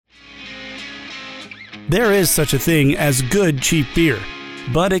There is such a thing as good, cheap beer,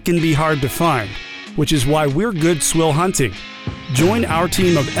 but it can be hard to find, which is why we're good swill hunting. Join our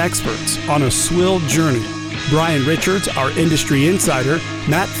team of experts on a swill journey. Brian Richards, our industry insider,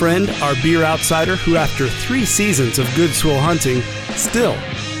 Matt Friend, our beer outsider, who after 3 seasons of good swill hunting still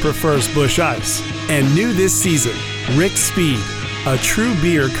prefers Busch Ice. And new this season, Rick Speed, a true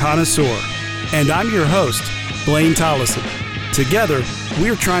beer connoisseur. And I'm your host, Blaine Tollison. Together,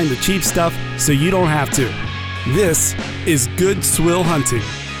 we're trying the cheap stuff so you don't have to. This is Good Swill Hunting.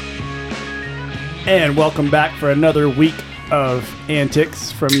 And welcome back for another week of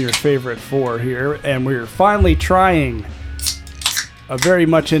antics from your favorite four here. And we're finally trying a very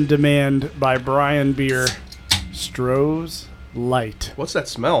much in demand by Brian beer, Stroh's Light. What's that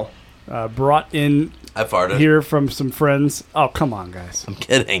smell? Brought in I farted. here from some friends. Oh, come on, guys. I'm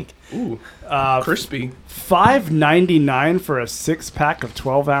kidding. Ooh, crispy. $5.99 for a 6-pack of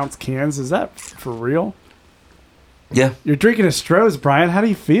 12-ounce cans. Is that for real? Yeah. You're drinking a Stroh's, Brian. How do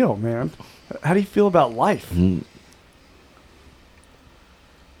you feel, man? How do you feel about life?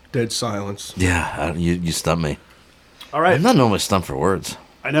 Dead silence. Yeah, you stumped me. All right. I'm not normally stumped for words.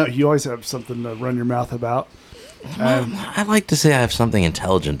 I know. You always have something to run your mouth about. I like to say I have something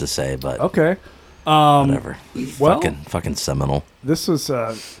intelligent to say, but Okay. whatever. well- Fucking seminal. This is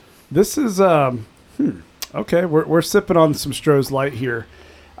okay. We're sipping on some Stroh's Light here.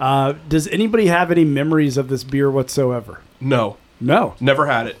 Does anybody have any memories of this beer whatsoever? No, No. never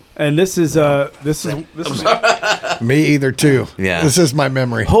had it. And this is Me either, too. Yeah. This is my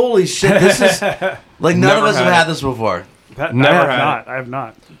memory. Holy shit! This is like none of Never us have had had it. this before. Never had it. I have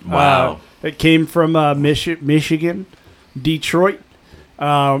not. Wow. It came from Michigan, Detroit,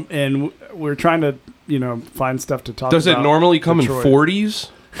 and we're trying to find stuff to talk about. Does it normally come Detroit. in 40s,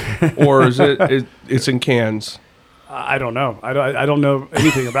 or is it's in cans? I don't know. I don't know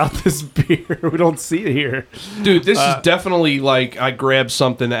anything about this beer. We don't see it here. Dude, this is definitely like I grabbed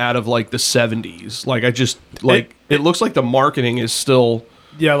something out of like the 70s. Like I just like it looks like the marketing is still.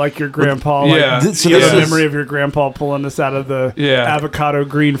 Yeah, like your grandpa. Yeah. Like, So you have this a is- memory of your grandpa pulling this out of the Yeah. avocado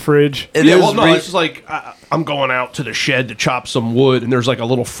green fridge. It Yeah, is well, no, re- it's just like I'm going out to the shed to chop some wood, and there's like a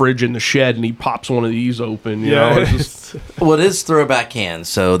little fridge in the shed, and he pops one of these open. You know, it's just, well, it is throwback cans,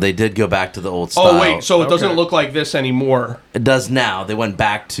 so they did go back to the old style. oh wait, so it doesn't Okay. look like this anymore. It does now. They went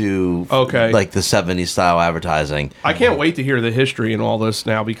back to Okay. like the 70s style advertising. I can't wait to hear the history and all this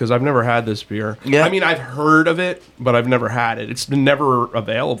now because I've never had this beer. Yeah. I mean, I've heard of it, but I've never had it. It's been never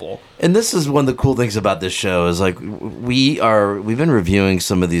available. And this is one of the cool things about this show is like we've been reviewing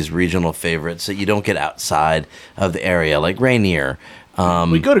some of these regional favorites that you don't get outside of the area, like Rainier.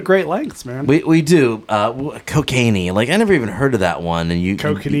 We go to great lengths, man. We do Kokanee. Like I never even heard of that one, and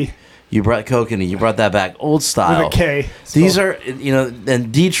Kokanee. You brought Kokanee. You brought that back, old style. With a K. These are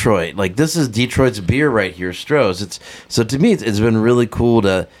and Detroit. Like this is Detroit's beer right here, Stroh's. So to me, it's been really cool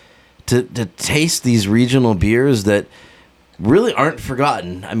to taste these regional beers that really aren't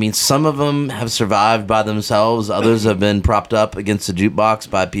forgotten. I mean, some of them have survived by themselves. Others have been propped up against the jukebox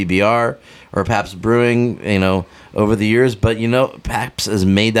by PBR or Pabst Brewing, over the years. But, Pabst has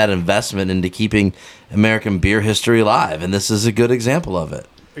made that investment into keeping American beer history alive, and this is a good example of it.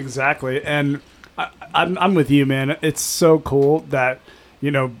 Exactly. And I'm with you, man. It's so cool that,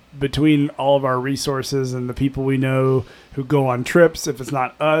 between all of our resources and the people we know who go on trips, if it's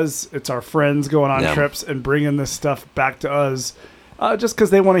not us, it's our friends going on Yeah. trips and bringing this stuff back to us just because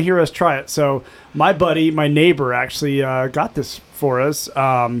they want to hear us try it. So my neighbor actually got this for us.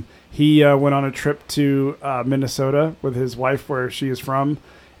 He went on a trip to Minnesota with his wife where she is from.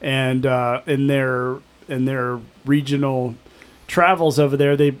 And in their regional travels over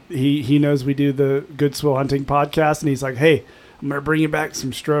there, he knows we do the Good Swill Hunting podcast, and he's like, hey, I'm going to bring you back some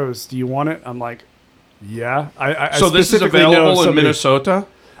Stroh's. Do you want it? I'm like, yeah. I So this is specifically know available in somebody- Minnesota?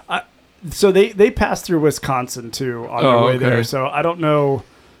 So they passed through Wisconsin, too, on their way there. okay. So I don't know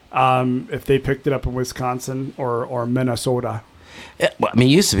if they picked it up in Wisconsin or Minnesota. Well, I mean,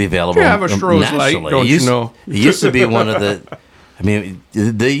 it used to be available You have a Stroh's Light, nationally. don't It you used- know? It used to be one of the... I mean,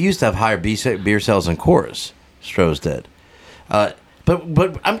 they used to have higher beer sales in Coors. Stroh's did.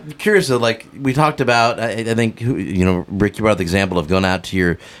 But I'm curious, though, like we talked about, I think, Rick, you brought the example of going out to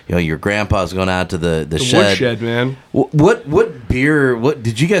your grandpa's going out to the shed. Woodshed, man. What beer,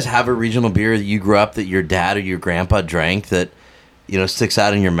 did you guys have a regional beer that you grew up that your dad or your grandpa drank that, sticks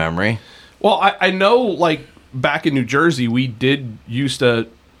out in your memory? Well, I know, like, back in New Jersey, we did used to...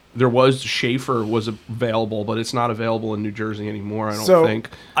 There was Schaefer was available, but it's not available in New Jersey anymore, I don't think.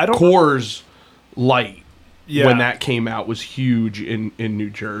 Coors Light, when that came out, was huge in New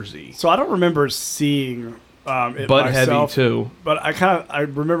Jersey. So I don't remember seeing it but myself, heavy too. But I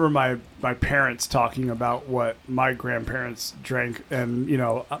remember my parents talking about what my grandparents drank, and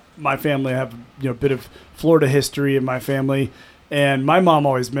my family have a bit of Florida history in my family, and my mom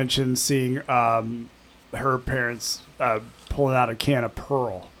always mentioned seeing her parents pulling out a can of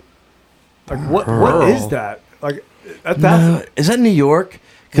Pearl. Like what is that? Like is that New York?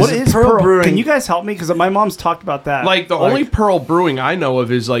 What is Pearl Brewing? Can you guys help me? Because my mom's talked about that. Like the only Pearl Brewing I know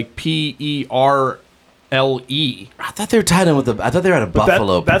of is like PERLE. I thought they were tied in with I thought they were at a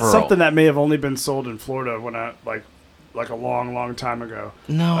Buffalo. That's Pearl. something that may have only been sold in Florida when I like a long time ago.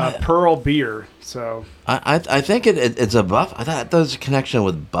 No, Pearl beer. So I think it's a Buff. I thought there was a connection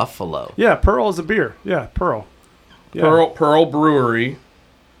with Buffalo. Yeah, Pearl is a beer. Yeah, Pearl. Yeah. Pearl Brewery,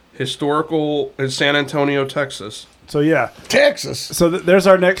 historical in San Antonio, Texas. So yeah, Texas. So there's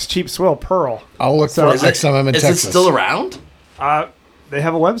our next cheap swill, Pearl. I'll look for it next time I'm in Texas. Is it still around? They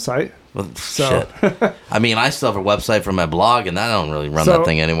have a website. Well, shit. I mean, I still have a website for my blog, and I don't really run that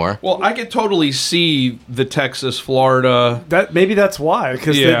thing anymore. Well, I could totally see the Texas, Florida. Maybe that's why,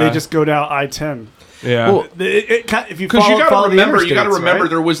 because they just go down I-10. Yeah. Well, if you because you got to remember, right?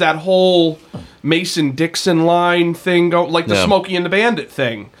 there was that whole Mason-Dixon line thing, like the Smokey and the Bandit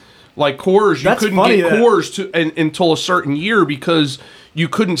thing. Like Coors, you couldn't get Coors until a certain year because you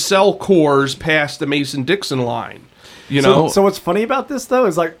couldn't sell Coors past the Mason-Dixon line. So what's funny about this though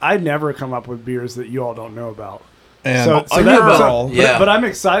is like I never come up with beers that you all don't know about. And but I'm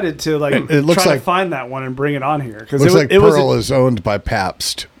excited to try to find that one and bring it on here because looks like Pearl is owned by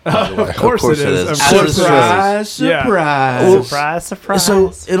Pabst. Of course it is. Surprise! Surprise!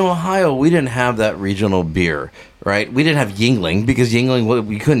 So in Ohio, we didn't have that regional beer, right? We didn't have Yuengling because Yuengling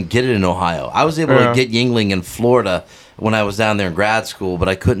we couldn't get it in Ohio. I was able to get Yuengling in Florida when I was down there in grad school, but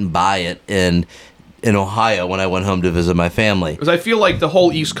I couldn't buy it in Ohio when I went home to visit my family. Because I feel like the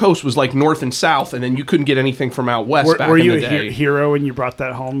whole East Coast was like north and south, and then you couldn't get anything from out west back in the day. Were you a hero when you brought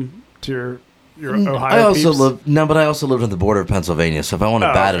that home to your Ohio peeps? But I also lived on the border of Pennsylvania, so if I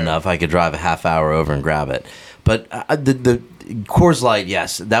wanted bad enough, I could drive a half hour over and grab it. But the Coors Light,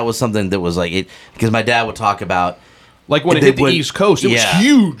 yes, that was something that was like it, because my dad would talk about. Like when it hit the East Coast, it was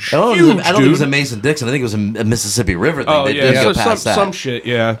huge. I don't think it was a Mason-Dixon. I think it was a Mississippi River thing. Some shit,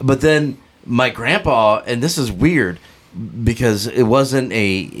 yeah. But then my grandpa, and this is weird because it wasn't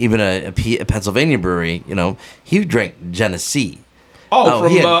even a Pennsylvania brewery. He drank Genesee.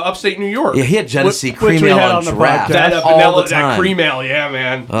 From upstate New York. Yeah, he had Genesee cream ale on draft all the time. That cream ale, yeah,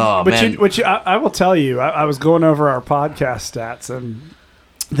 man. Oh, man. I will tell you, I was going over our podcast stats, and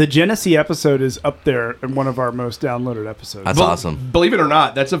the Genesee episode is up there in one of our most downloaded episodes. That's awesome. Believe it or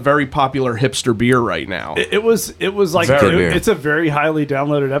not, that's a very popular hipster beer right now. It was like it's a very highly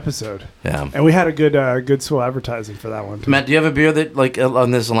downloaded episode. Yeah, and we had a good Swill advertising for that one too. Matt, do you have a beer that like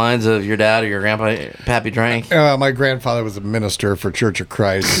on this lines of your dad or your grandpa Pappy drank? My grandfather was a minister for Church of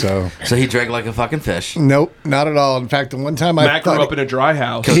Christ, so he drank like a fucking fish. Nope, not at all. In fact, the one time Matt grew up in a dry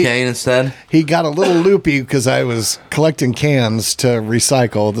house. Cocaine instead. He got a little loopy because I was collecting cans to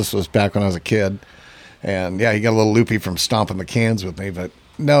recycle. This was back when I was a kid. And yeah, he got a little loopy from stomping the cans with me. But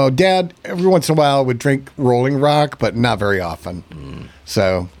no, Dad, every once in a while would drink Rolling Rock, but not very often.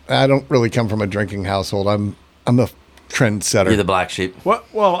 So I don't really come from a drinking household. I'm the trendsetter. You're the black sheep.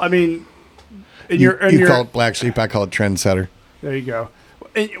 What? Well, I mean, you call it black sheep. I call it trendsetter. There you go.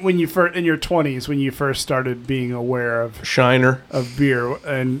 When you in your 20s, when you first started being aware of Shiner of beer,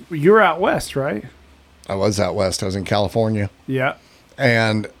 and you were out west, right? I was out west. I was in California. Yeah.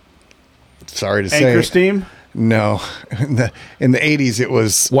 And sorry to say, Anchor Steam? No, in the 80s it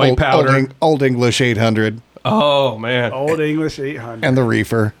was White Powder, Old English 800. Oh man, Old English 800 and the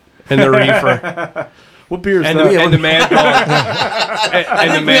Reefer. What beers? And the Mad Dog.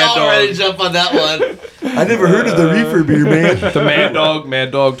 and the Mad Dog. Ready to jump on that one. I never heard of the Reefer beer, man. The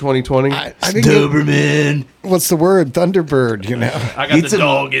Mad Dog 2020. I think Doberman. What's the word? Thunderbird, I got the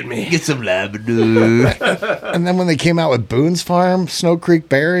dog in me. Get some Labrador. And then when they came out with Boone's Farm, Snow Creek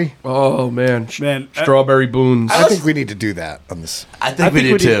Berry. Oh, man. Strawberry Boons. I think we need to do that on this. I think we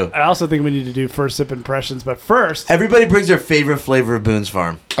do too. I also think we need to do first sip impressions, but first. Everybody brings their favorite flavor of Boone's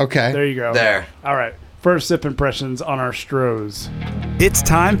Farm. Okay. There you go. There. All right. First sip impressions on our Strohs. It's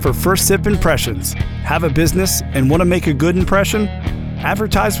time for First Sip Impressions. Have a business and want to make a good impression?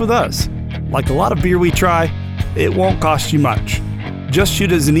 Advertise with us. Like a lot of beer we try, it won't cost you much. Just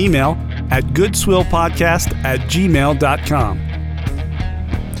shoot us an email at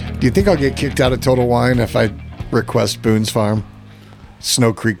goodswillpodcast@gmail.com. Do you think I'll get kicked out of Total Wine if I request Boone's Farm?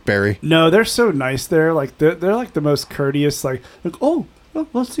 Snow Creek Berry? No, they're so nice there. Like they're like the most courteous. Like oh, Well,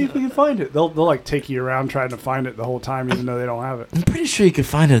 let's see if we can find it. They'll like take you around trying to find it the whole time, even though they don't have it. I'm pretty sure you can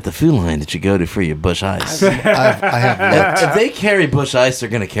find it at the food line that you go to for your Bush Ice. I have looked. If they carry Bush Ice, they're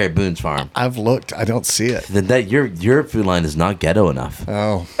going to carry Boone's Farm. I've looked. I don't see it. Then that your food line is not ghetto enough.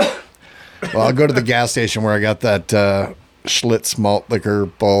 Oh. Well, I'll go to the gas station where I got that Schlitz malt liquor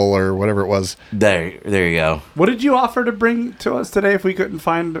bowl or whatever it was. There you go. What did you offer to bring to us today if we couldn't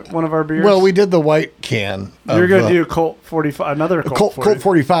find one of our beers? Well, we did the white can. You're going to do Colt 45, another Colt 45. Colt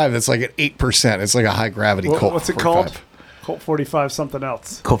 45, it's like at 8%. It's like a high gravity Colt. What's it 45. called? Colt 45 something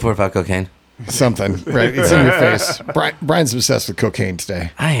else. Colt 45 cocaine. Something, right? It's in your face. Brian's obsessed with cocaine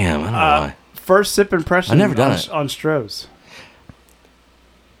today. I am. I don't know why. First sip impression I've never done it. on Stroh's.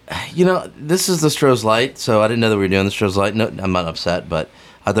 You know, this is the Stroh's Light, so I didn't know that we were doing the Stroh's Light. No, I'm not upset, but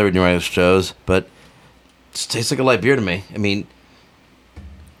I thought we were doing regular Stroh's, but it tastes like a light beer to me. I mean,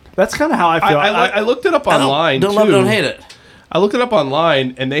 that's kind of how I feel. I looked it up online. Don't love it, don't hate it. I looked it up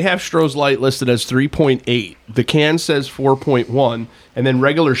online, and they have Stroh's Light listed as 3.8. The can says 4.1, and then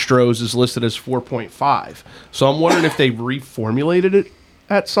regular Stroh's is listed as 4.5. So I'm wondering if they reformulated it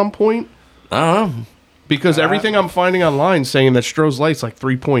at some point. I don't know. Because everything I'm finding online saying that Stroh's Light's like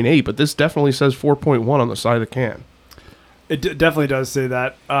 3.8, but this definitely says 4.1 on the side of the can. It definitely does say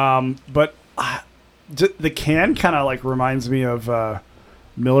that. But the can kind of like reminds me of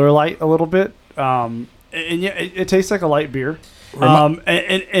Miller Lite a little bit. And yeah, it tastes like a light beer.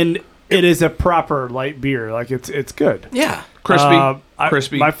 And it is a proper light beer. Like it's good. Yeah.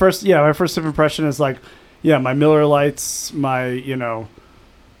 Crispy. My first sip impression is like, yeah, my Miller Lights, my,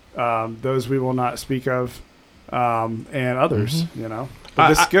 those we will not speak of, and others, But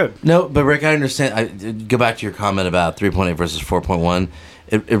this is good. No, but Rick, I understand. Go back to your comment about 3.8 versus 4.1.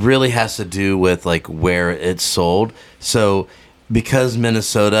 It really has to do with like where it's sold. So because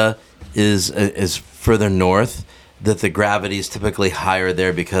Minnesota is further north, that the gravity is typically higher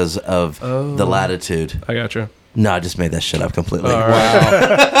there because of the latitude. I gotcha. No, I just made that shit up completely.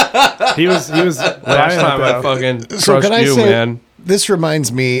 Wow. he was last time I fucking So trust you, man. This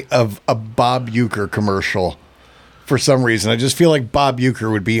reminds me of a Bob Uecker commercial. For some reason, I just feel like Bob Uecker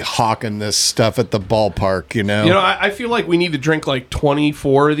would be hawking this stuff at the ballpark, I feel like we need to drink like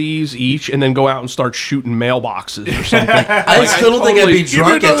 24 of these each and then go out and start shooting mailboxes or something. I still don't think I'd be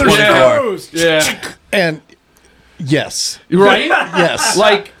drunk at 24. Yeah. And yes. Right? Yes.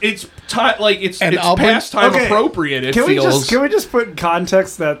 Like it's it's pastime appropriate. It feels. Can we just put in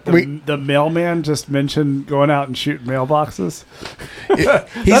context that the mailman just mentioned going out and shooting mailboxes?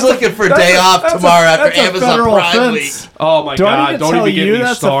 He's looking for a day off tomorrow after Amazon Prime Week. Oh my God! Don't even get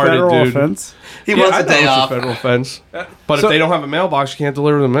me started, dude. Offense? He wants a day off. A federal offense. But if they don't have a mailbox, you can't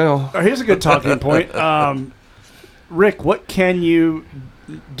deliver the mail. Here's a good talking point. Rick, what can you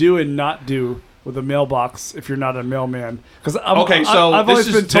do and not do with a mailbox if you're not a mailman? Because I've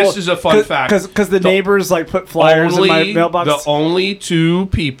always been told this is a fun fact. Because the neighbors like put flyers in my mailbox. The only two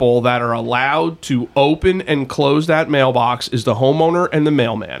people that are allowed to open and close that mailbox is the homeowner and the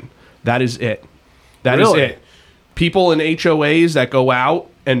mailman. That is it. That is it. People in HOAs that go out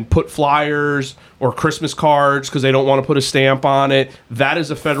and put flyers or Christmas cards because they don't want to put a stamp on it, that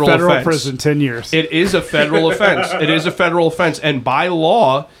is a federal offense. Prison, 10 years. It is a federal offense. It is a federal offense. And by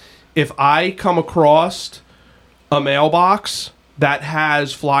law, if I come across a mailbox that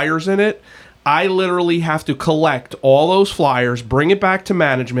has flyers in it, I literally have to collect all those flyers, bring it back to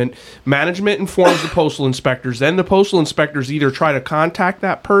management. Management informs the postal inspectors. Then the postal inspectors either try to contact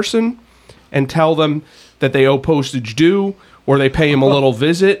that person and tell them that they owe postage due, or they pay him a little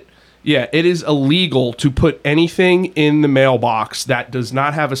visit. Yeah, it is illegal to put anything in the mailbox that does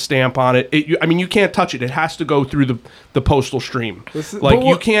not have a stamp on it. You can't touch it. It has to go through the postal stream.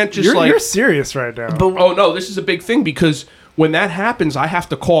 You can't just You're serious right now. Oh, no, this is a big thing because when that happens, I have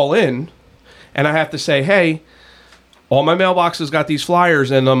to call in and I have to say, hey, all my mailboxes got these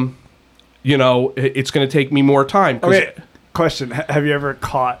flyers in them. It's going to take me more time. Okay, question. Have you ever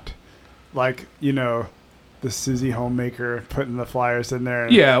caught, the Susie homemaker putting the flyers in there?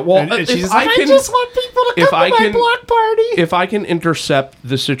 Yeah, well, and she's like, I just want people to come to my block party. If I can intercept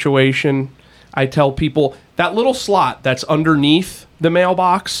the situation, I tell people that little slot that's underneath the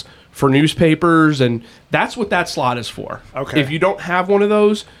mailbox for newspapers, and that's what that slot is for. Okay. If you don't have one of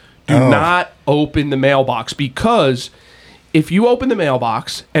those, do not open the mailbox, because if you open the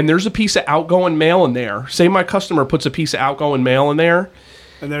mailbox and there's a piece of outgoing mail in there, say my customer puts a piece of outgoing mail in there,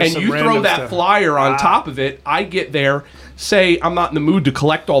 and you throw that flyer on top of it, I get there, say I'm not in the mood to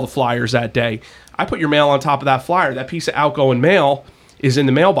collect all the flyers that day. I put your mail on top of that flyer. That piece of outgoing mail is in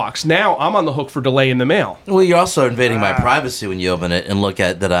the mailbox. Now I'm on the hook for delay in the mail. Well, you're also invading my privacy when you open it and look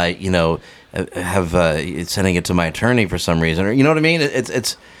at that I, have sending it to my attorney for some reason, or you know what I mean?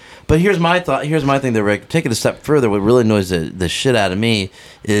 It's. But here's my thought. Here's my thing. That Rick, take it a step further. What really annoys the shit out of me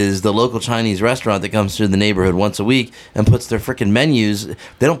is the local Chinese restaurant that comes through the neighborhood once a week and puts their freaking menus. They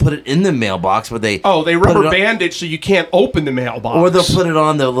don't put it in the mailbox, but they rubber band it so you can't open the mailbox, or they'll put it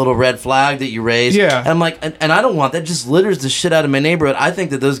on the little red flag that you raise. Yeah, and I'm like, and I don't want that. Just litters the shit out of my neighborhood. I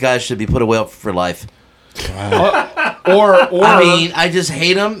think that those guys should be put away for life. Or I mean, I just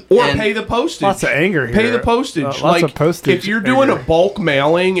hate them. Or pay the postage. Lots of anger here. Pay the postage. Lots of postage. If you're doing a bulk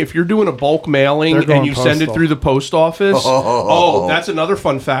mailing, and you send it through the post office, that's another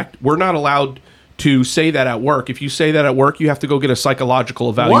fun fact. We're not allowed to say that at work. If you say that at work, you have to go get a psychological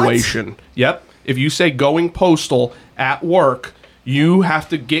evaluation. What? Yep. If you say going postal at work, you have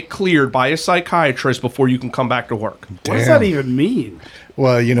to get cleared by a psychiatrist before you can come back to work. What does that even mean?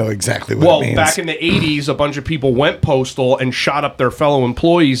 Well, you know exactly what it means. Back in the 80s, a bunch of people went postal and shot up their fellow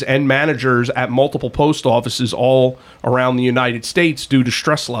employees and managers at multiple post offices all around the United States due to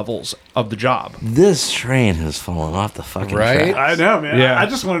stress levels of the job. This train has fallen off the fucking track. I know, man. Yeah. I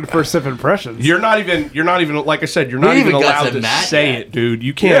just wanted first sip impressions. You're not even like I said, you're not even allowed to say it, dude.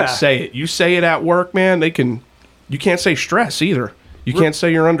 You can't say it. You say it at work, man, you can't say stress either. You can't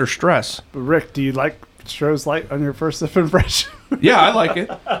say you're under stress. Rick, do you like Stroh's Light on your first sip impression? Yeah, I like it.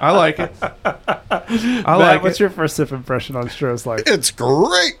 Matt, what's your first sip impression on Stroh's Light? It's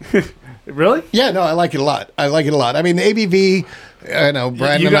great. Really? Yeah, no, I like it a lot. I mean, the ABV, I know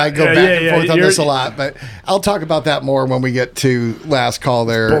Brian and I go back and forth on this a lot, but I'll talk about that more when we get to last call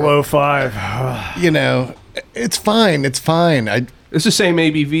there. Below 5. It's fine. It's fine. It's the same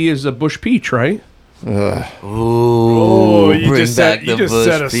ABV as a Bush Peach, right? Ooh, you just said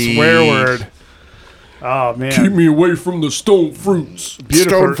a swear word. Oh, man. Keep me away from the stone fruits.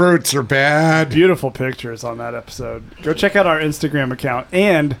 Stone fruits are bad. Beautiful pictures on that episode. Go check out our Instagram account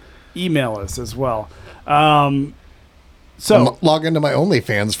and email us as well. So log into my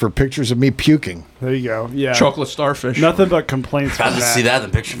OnlyFans for pictures of me puking. There you go. Yeah. Chocolate starfish. Nothing but complaints from Got to see that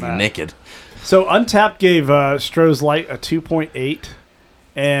in the picture of you naked. So Untapped gave Stroh's Light a 2.8.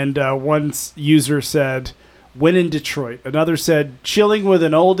 And one user said, "When in Detroit." Another said, "Chilling with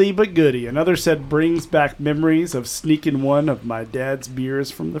an oldie but goodie." Another said, "Brings back memories of sneaking one of my dad's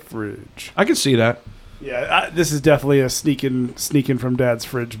beers from the fridge." I can see that. Yeah, this is definitely a sneaking from dad's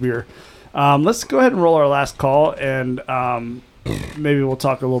fridge beer. Let's go ahead and roll our last call, and maybe we'll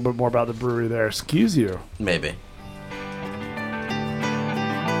talk a little bit more about the brewery there. Excuse you. Maybe.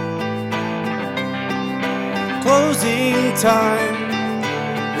 Closing time.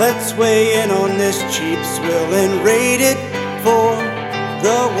 Let's weigh in on this cheap swill and rate it for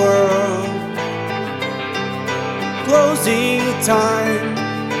the world. Closing time.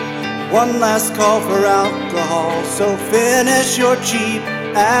 One last call for alcohol, so finish your cheap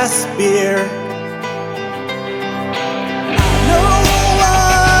ass beer. I know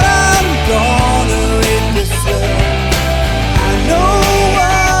what I'm gonna rate this swill. I know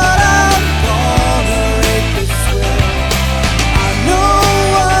what I'm gonna rate this swill. I know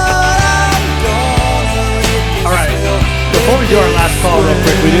what I'm gonna rate this All right. swill. Before we do our last call real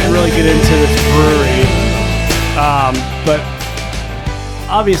quick, we didn't really get into this brewery. But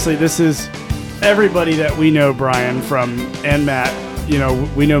obviously this is everybody that we know, Brian, and Matt.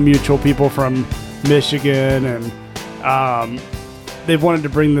 We know mutual people from Michigan, and they've wanted to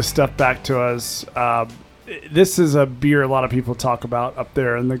bring this stuff back to us. This is a beer a lot of people talk about up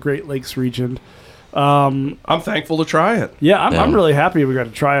there in the Great Lakes region. I'm thankful to try it. Yeah, I'm really happy we got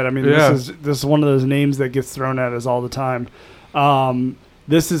to try it. I mean, this is one of those names that gets thrown at us all the time.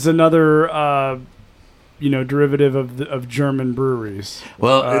 This is another derivative of German breweries.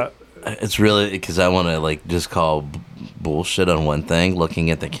 Well, it's really because I want to just call bullshit on one thing.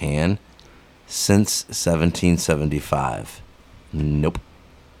 Looking at the can, since 1775, nope.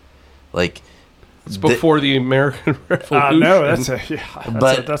 It's before the American Revolution. No, that's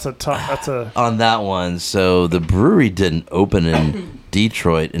a tough. On that one. So the brewery didn't open in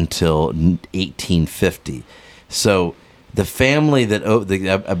Detroit until 1850. So the family that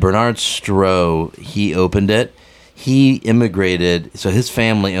Bernard Stroh, he opened it. He immigrated, so his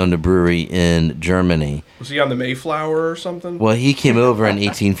family owned a brewery in Germany. Was he on the Mayflower or something? Well, he came over in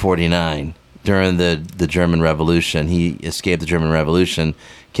 1849 during the German Revolution. He escaped the German Revolution,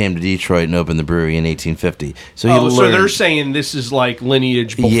 came to Detroit, and opened the brewery in 1850. So so they're saying this is like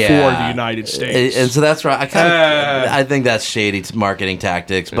lineage before the United States. And so that's right. I think that's shady marketing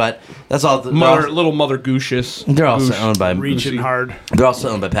tactics, but that's all. Little Mother Gooses. They're also owned by reaching hard. They're also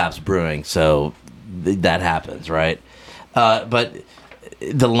owned by Pabst Brewing, so that happens, right? But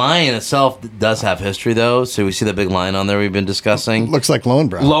The lion itself does have history, though. So we see the big lion on there we've been discussing. Looks like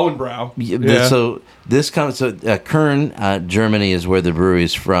Lowenbrow. Lowenbrow. Yeah. So Köln, Germany is where the brewery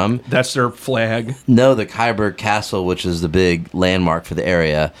is from. That's their flag. No, the Kaiberg Castle, which is the big landmark for the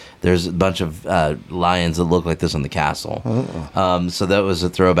area. There's a bunch of lions that look like this on the castle. Oh. So that was a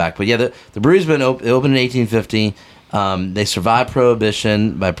throwback. But yeah, the brewery's been opened in 1850. They survived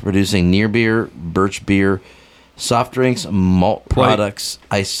Prohibition by producing near beer, birch beer, soft drinks, malt products,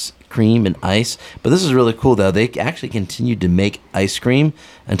 ice cream, and ice. But this is really cool, though. They actually continued to make ice cream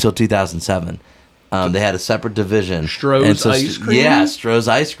until 2007. They had a separate division. Stroh's ice cream? Yeah, Stroh's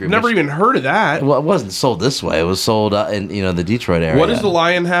ice cream. Never even heard of that. Well, it wasn't sold this way. It was sold in the Detroit area. What does the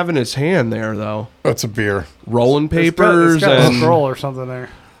lion have in his hand there, though? That's a beer. Rolling papers it's got and a scroll or something there.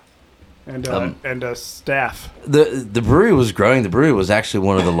 And a staff. The brewery was growing. The brewery was actually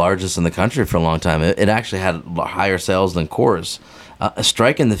one of the largest in the country for a long time. It actually had higher sales than Coors. A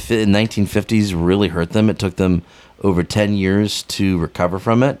strike in the 1950s really hurt them. It took them over 10 years to recover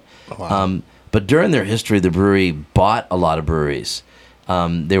from it. Wow. But during their history, the brewery bought a lot of breweries.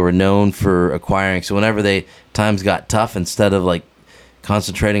 They were known for acquiring. So whenever times got tough, instead of like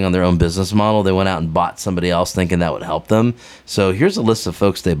concentrating on their own business model, they went out and bought somebody else thinking that would help them. So here's a list of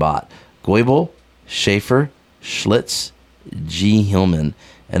folks they bought: Goebel, Schaefer, Schlitz, G. Hillman,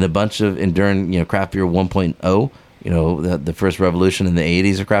 and a bunch of enduring, craft beer 1.0. The first revolution in the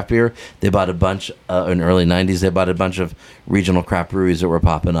 80s of craft beer. They bought a bunch in the early 90s. They bought a bunch of regional craft breweries that were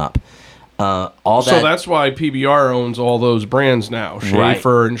popping up. So that's why PBR owns all those brands now,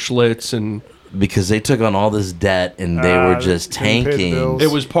 Schaefer and Schlitz, and because they took on all this debt and they were just tanking. It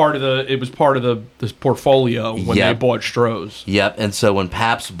was part of this portfolio when they bought Stroh's. Yep. And so when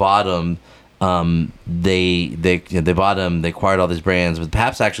Pabst bought them, they bought them. They acquired all these brands, but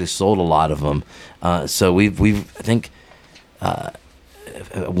Pabst actually sold a lot of them. So I think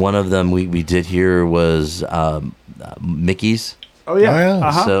one of them we did here was Mickey's. Oh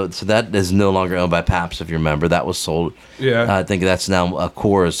yeah. So that is no longer owned by Pabst, if you remember. That was sold. Yeah. I think that's now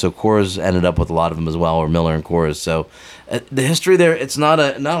Coors. So Coors ended up with a lot of them as well, or Miller and Coors. So the history there, it's not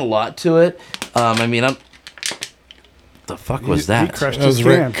a lot to it. The fuck was that? He crushed his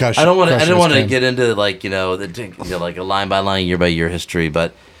can. I didn't want to get into like a line by line, year by year history,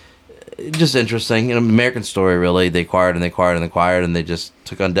 but just interesting. American story really. They acquired and they acquired and they acquired, and they just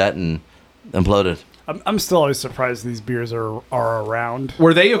took on debt and imploded. I'm still always surprised these beers are around.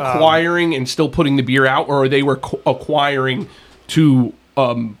 Were they acquiring and still putting the beer out, or they were acquiring to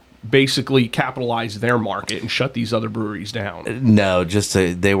basically capitalize their market and shut these other breweries down? No,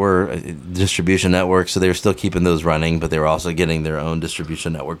 they were a distribution network, so they were still keeping those running, but they were also getting their own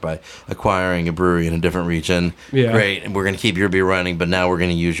distribution network by acquiring a brewery in a different region. Yeah. Great, and we're going to keep your beer running, but now we're going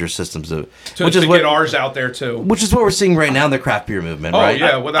to use your systems to get ours out there too. Which is what we're seeing right now in the craft beer movement, right? Oh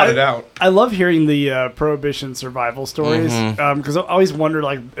yeah, without a doubt. I love hearing the Prohibition survival stories because I always wondered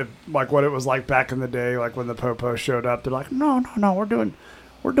what it was like back in the day, like when the Popo showed up. They're like, no,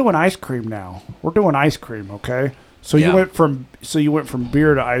 we're doing ice cream now. We're doing ice cream, okay? So you went from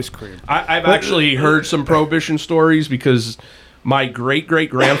beer to ice cream. I've actually heard some Prohibition stories because my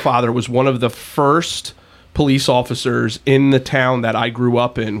great-great-grandfather was one of the first police officers in the town that I grew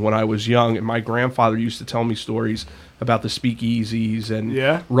up in when I was young, and my grandfather used to tell me stories about the speakeasies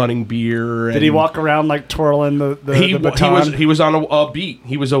and running beer. Did he walk around like twirling the baton? He was on a beat.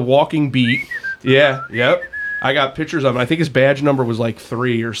 He was a walking beat. Yeah, yep. I got pictures of him. I think his badge number was like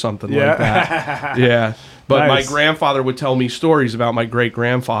 3 or something like that. Yeah. But my grandfather would tell me stories about my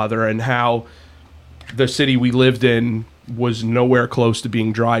great-grandfather and how the city we lived in was nowhere close to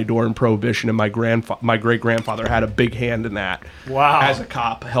being dry during Prohibition, and my great-grandfather had a big hand in that. Wow. As a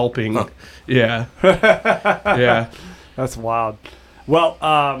cop helping. Huh. Yeah. Yeah. That's wild. Well,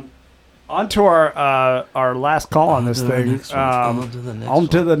 on to our last call on this thing. On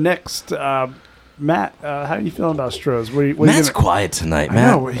to the next. Matt, how are you feeling about Stroh's? Matt's quiet tonight,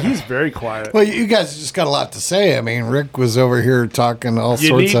 Matt. No, he's very quiet. Well, you guys just got a lot to say. I mean, Rick was over here talking all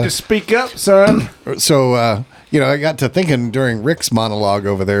sorts of... You need to speak up, son. So, I got to thinking during Rick's monologue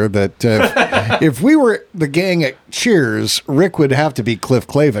over there that if we were the gang at Cheers, Rick would have to be Cliff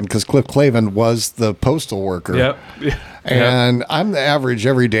Clavin because Cliff Clavin was the postal worker. Yep. And I'm the average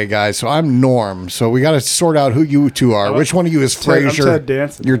everyday guy, so I'm Norm. So we got to sort out who you two are. Which one of you is Frazier? I'm Ted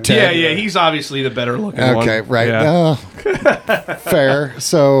Danson. You're Ted. Yeah, he's obviously the better looking one. Okay, right. Yeah. Fair.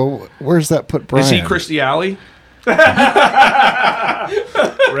 So where's that put Brian? Is he Christy Alley?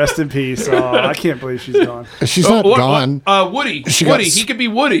 Rest in peace. Oh, I can't believe she's gone. She's not gone. Woody. He could be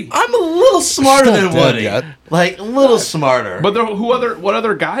Woody. I'm a little smarter than Woody. Like, a little smarter. But what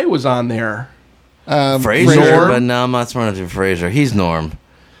other guy was on there? Fraser, but no, I'm not smart enough to do Fraser. He's Norm.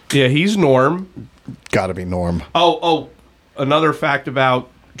 Yeah, he's Norm. Gotta be Norm. Oh, another fact about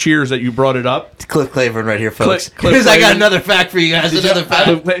Cheers that you brought it up. It's Cliff Clavin right here, folks. Cliff I got another fact for you guys. Another fact.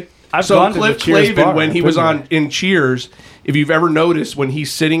 So Cliff Clavin, when he was in Cheers, if you've ever noticed, when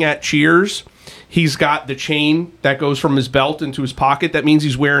he's sitting at Cheers, he's got the chain that goes from his belt into his pocket. That means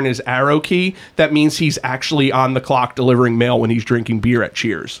he's wearing his arrow key. That means he's actually on the clock delivering mail when he's drinking beer at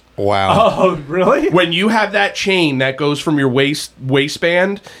Cheers. Wow. Oh, really? When you have that chain that goes from your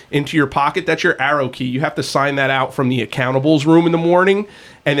waistband into your pocket, that's your arrow key. You have to sign that out from the accountables room in the morning,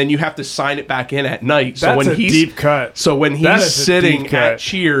 and then you have to sign it back in at night. So That's when a deep cut. So when he's sitting at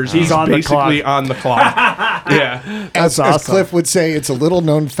Cheers, he's on the basically clock. on the clock. Yeah. As awesome. Cliff would say, it's a little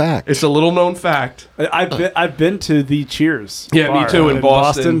known fact. It's a little known fact. I've been to the Cheers. Yeah, bar me too, in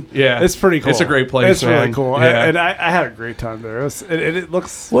Boston. Yeah. it's pretty cool. It's a great place, It's really man. cool. Yeah. And I had a great time there. It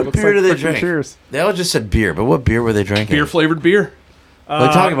looks. What looks beer like do they freaking drink? Cheers. They all just said beer, but what beer were they drinking? Beer flavored beer.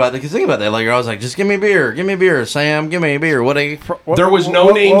 Like, talk about it, because think about that. Like, you're always like, just give me beer, Sam, give me a beer. There was no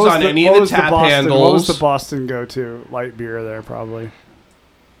names on any of the tap handles. What was the Boston go-to light beer there? Probably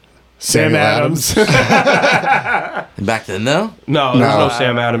Sam Adams. Back then, though? No, there was no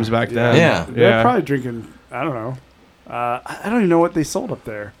Sam Adams back then. Yeah. They're probably drinking. I don't know. I don't even know what they sold up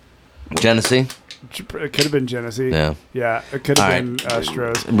there. Genesee? It could have been Genesee. Yeah. Yeah, it could have All been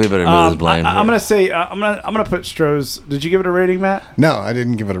Stroh's. We better move this blame. I'm gonna say I'm gonna put Stroh's. Did you give it a rating, Matt? No, I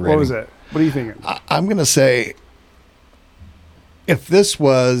didn't give it a rating. What was it? What are you thinking? I'm going to say if this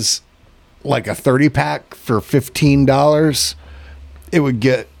was like a 30-pack for $15, it would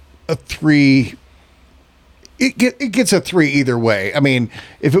get a 3. It gets a 3 either way. I mean,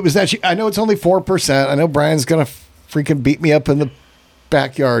 if it was that cheap, I know it's only 4%. I know Brian's going to freaking beat me up in the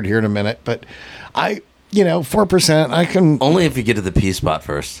backyard here in a minute, but 4%, I can... Only if you get to the P spot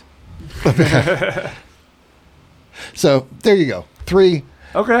first. So, there you go. 3.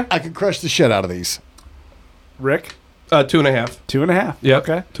 Okay. I could crush the shit out of these. Rick? 2.5. 2.5. Yeah.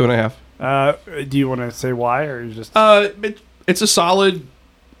 Okay. 2.5. Do you want to say why, or you just? It's a solid,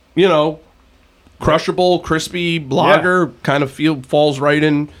 crushable, crispy lager. Kind of falls right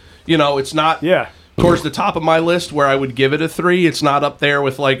in. It's not towards the top of my list where I would give it a 3. It's not up there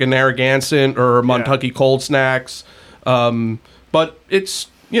with like a Narragansett or a Montucky Cold Snacks. But it's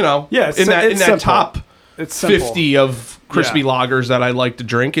it's in that simple. top It's simple. 50 of crispy lagers that I like to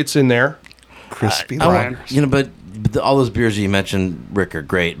drink. It's in there. Crispy Brian. lagers. But all those beers you mentioned, Rick, are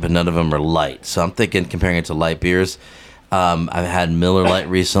great, but none of them are light. So I'm thinking comparing it to light beers. I've had Miller Lite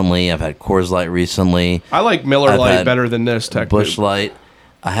recently. I've had Coors Light recently. I like Miller Lite better than this, technically. Busch Light.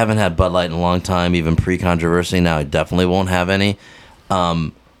 I haven't had Bud Light in a long time, even pre-controversy. Now I definitely won't have any.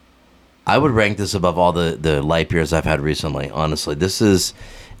 I would rank this above all the light beers I've had recently, honestly. This is...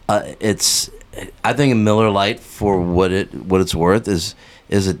 I think a Miller Lite, for what it's worth, is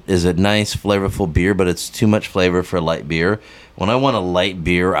a nice flavorful beer, but it's too much flavor for a light beer. When I want a light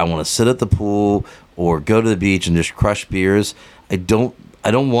beer, I want to sit at the pool or go to the beach and just crush beers. I don't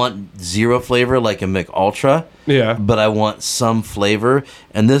want zero flavor like a Mick Ultra. Yeah. But I want some flavor,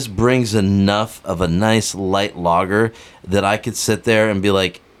 and this brings enough of a nice light lager that I could sit there and be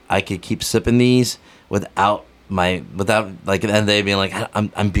like, I could keep sipping these without and they being like,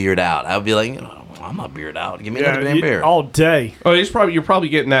 I'm beered out. I would be like, I'm not beered out. Give me another damn beer all day. Oh, you're probably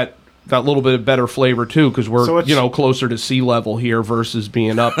getting that little bit of better flavor too, because we're closer to sea level here versus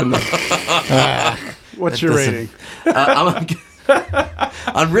being up in the. What's your rating?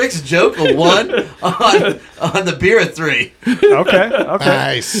 On Rick's joke, a 1. on the beer, a 3. Okay.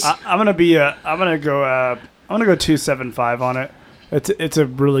 Nice. I'm gonna go 2.75 on it. It's a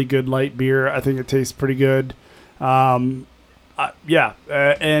really good light beer. I think it tastes pretty good. And I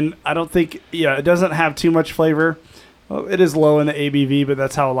don't think it doesn't have too much flavor. Well, it is low in the ABV, but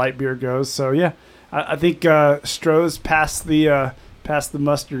that's how a light beer goes. So I think Stroh's passed the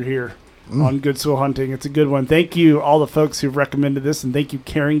mustard here on Good Swill Hunting. It's a good one. Thank you all the folks who've recommended this, and thank you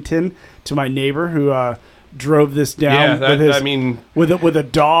Carrington, to my neighbor who drove this down with a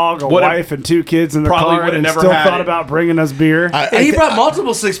dog, wife, and 2 kids in the car, and never still had thought it. about bringing us beer. And he brought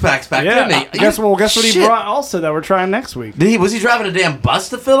multiple 6-packs back, didn't he? Guess what he brought also that we're trying next week. Was he driving a damn bus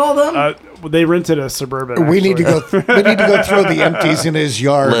to fill all them? They rented a Suburban. We need to go throw the empties in his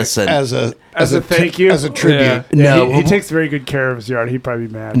yard. Listen. as a thank you, as a tribute. Yeah, he takes very good care of his yard. He'd probably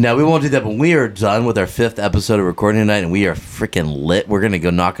be mad. No, we won't do that. But we are done with our 5th episode of recording tonight, and we are freaking lit. We're gonna go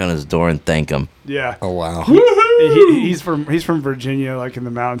knock on his door and thank him. Yeah. Oh wow. He's from Virginia, like in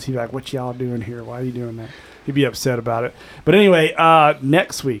the mountains. He's like, "What y'all doing here? Why are you doing that?" He'd be upset about it. But anyway,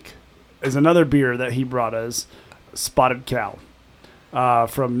 next week is another beer that he brought us, Spotted Cow.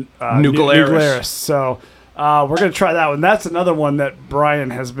 from Nuclearis. So we're going to try that one. That's another one that Brian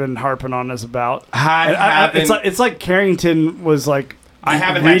has been harping on us about. It's like Carrington was like I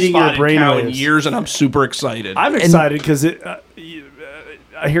haven't had Spotted Cow in years, and I'm super excited. I'm excited because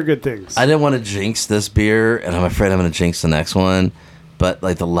I hear good things. I didn't want to jinx this beer, and I'm afraid I'm going to jinx the next one. But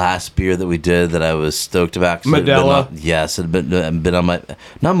like the last beer that we did that I was stoked about. Modelo? Yes, it had been on my...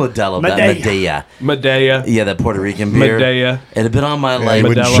 Not Modelo, Medea. Medea. Yeah, that Puerto Rican beer. Medea. It had been on my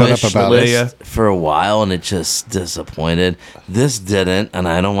wish list for a while, and it just disappointed. This didn't, and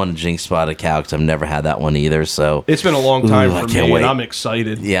I don't want to jinx Spotted Cow because I've never had that one either. So it's been a long time for me, wait. and I'm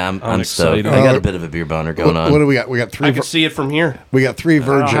excited. Yeah, I'm stoked. I got a bit of a beer boner going on. What do we got? We got 3. I can see it from here. We got 3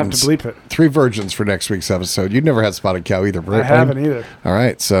 virgins. I don't have to bleep it. 3 virgins for next week's episode. You've never had Spotted Cow either, right? I haven't either. All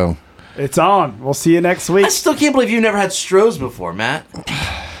right, so it's on. We'll see you next week. I still can't believe you've never had Strohs before, Matt.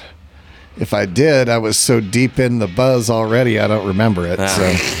 If I did, I was so deep in the buzz already, I don't remember it.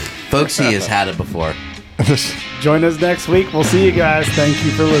 So, Folksy has had it before. Join us next week. We'll see you guys. Thank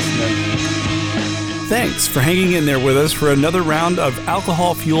you for listening. Thanks for hanging in there with us for another round of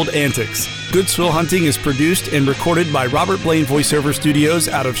alcohol-fueled antics. Good Swill Hunting is produced and recorded by Robert Blaine Voiceover Studios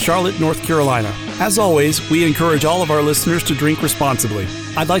out of Charlotte, North Carolina. As always, we encourage all of our listeners to drink responsibly.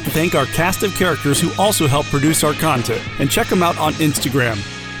 I'd like to thank our cast of characters who also help produce our content, and check them out on Instagram.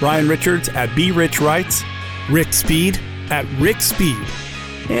 Brian Richards at BRichWrites, Rick Speed at Rick Speed.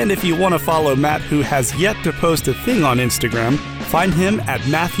 And if you want to follow Matt, who has yet to post a thing on Instagram, find him at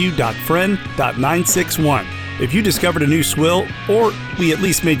matthew.friend.961. If you discovered a new swill, or we at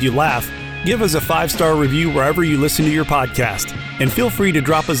least made you laugh, give us a 5-star review wherever you listen to your podcast. And feel free to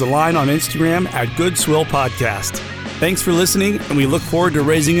drop us a line on Instagram at Good Swill Podcast. Thanks for listening, and we look forward to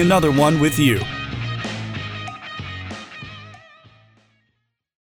raising another one with you.